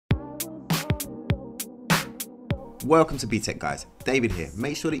Welcome to Btekt guys, David here.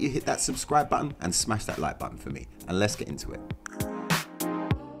 Make sure that you hit that subscribe button and smash that like button for me, and let's get into it.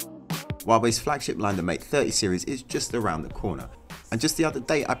 Huawei's flagship line, the Mate 30 series, is just around the corner. And just the other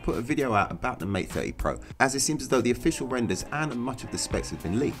day I put a video out about the Mate 30 Pro, as it seems as though the official renders and much of the specs have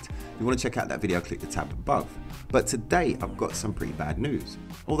been leaked. If you want to check out that video, click the tab above. But today I've got some pretty bad news,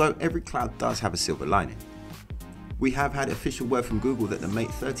 although every cloud does have a silver lining. We have had official word from Google that the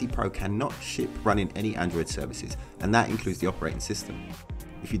Mate 30 Pro cannot ship running any Android services, and that includes the operating system.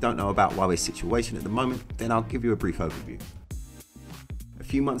 If you don't know about Huawei's situation at the moment, then I'll give you a brief overview. A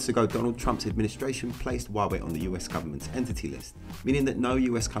few months ago, Donald Trump's administration placed Huawei on the US government's entity list, meaning that no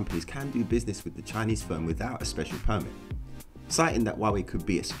US companies can do business with the Chinese firm without a special permit, citing that Huawei could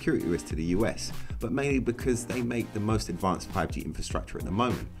be a security risk to the US, but mainly because they make the most advanced 5G infrastructure at the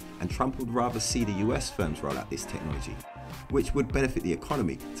moment, and Trump would rather see the US firms roll out this technology, which would benefit the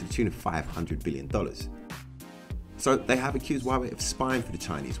economy to the tune of $500 billion. So they have accused Huawei of spying for the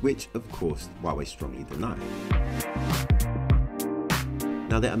Chinese, which of course Huawei strongly denied.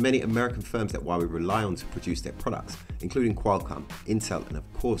 Now, there are many American firms that Huawei rely on to produce their products, including Qualcomm, Intel, and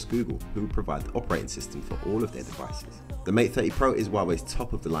of course Google, who provide the operating system for all of their devices. The Mate 30 Pro is Huawei's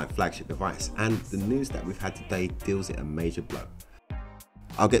top-of-the-line flagship device, and the news that we've had today deals it a major blow.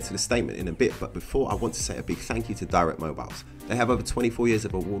 I'll get to the statement in a bit, but before I want to say a big thank you to Direct Mobiles. They have over 24 years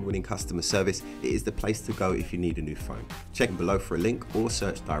of award-winning customer service. It is the place to go if you need a new phone. Check below for a link or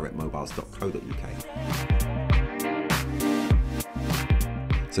search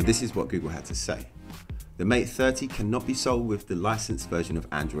directmobiles.co.uk. So this is what Google had to say. The Mate 30 cannot be sold with the licensed version of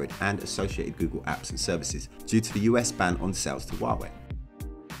Android and associated Google apps and services due to the US ban on sales to Huawei.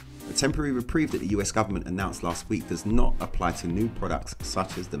 A temporary reprieve that the US government announced last week does not apply to new products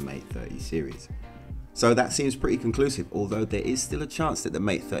such as the Mate 30 series. So that seems pretty conclusive, although there is still a chance that the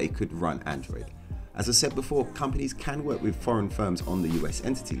Mate 30 could run Android. As I said before, companies can work with foreign firms on the US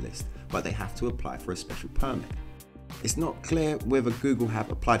entity list, but they have to apply for a special permit. It's not clear whether Google have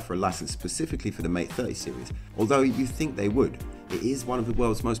applied for a license specifically for the Mate 30 series, although you think they would. It is one of the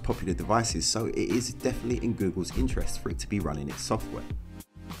world's most popular devices, so it is definitely in Google's interest for it to be running its software.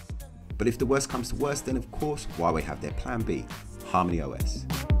 But if the worst comes to worst, then of course Huawei have their plan B, HarmonyOS.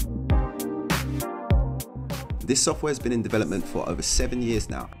 This software has been in development for over 7 years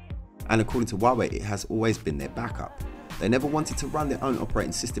now, and according to Huawei, it has always been their backup. They never wanted to run their own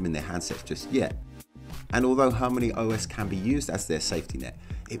operating system in their handsets just yet. And although HarmonyOS can be used as their safety net,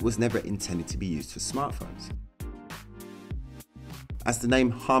 it was never intended to be used for smartphones. As the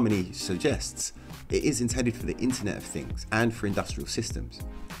name Harmony suggests, it is intended for the Internet of Things and for industrial systems.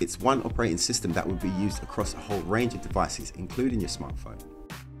 It's one operating system that would be used across a whole range of devices, including your smartphone.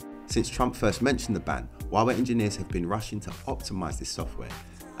 Since Trump first mentioned the ban, Huawei engineers have been rushing to optimize this software,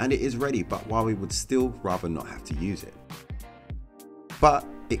 and it is ready, but Huawei would still rather not have to use it. But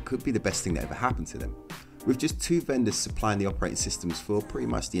it could be the best thing that ever happened to them. With just two vendors supplying the operating systems for pretty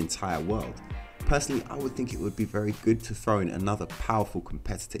much the entire world, personally I would think it would be very good to throw in another powerful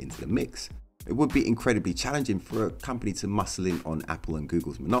competitor into the mix. It would be incredibly challenging for a company to muscle in on Apple and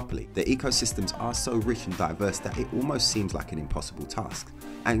Google's monopoly. Their ecosystems are so rich and diverse that it almost seems like an impossible task.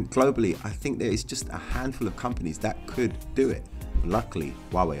 And globally, I think there is just a handful of companies that could do it. Luckily,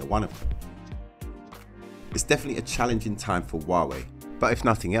 Huawei are one of them. It's definitely a challenging time for Huawei. But if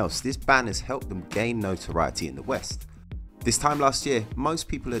nothing else, this ban has helped them gain notoriety in the West. This time last year, most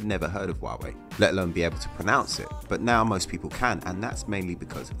people had never heard of Huawei, let alone be able to pronounce it, but now most people can, and that's mainly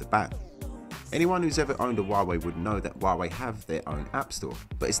because of the ban. Anyone who's ever owned a Huawei would know that Huawei have their own app store,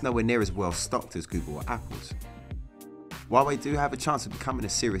 but it's nowhere near as well stocked as Google or Apple's. Huawei do have a chance of becoming a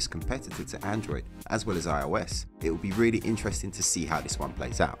serious competitor to Android, as well as iOS. It will be really interesting to see how this one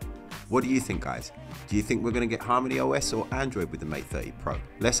plays out. What do you think, guys? Do you think we're going to get HarmonyOS or Android with the Mate 30 Pro?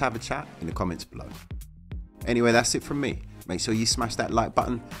 Let's have a chat in the comments below. Anyway, that's it from me. Make sure you smash that like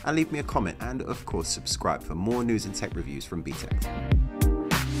button and leave me a comment, and of course subscribe for more news and tech reviews from Btekt.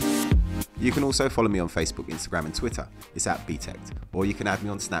 You can also follow me on Facebook, Instagram and Twitter. It's at Btekt, or you can add me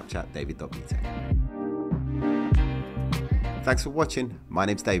on Snapchat, david.btekt. Thanks for watching. My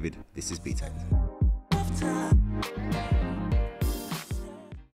name's David. This is Btekt.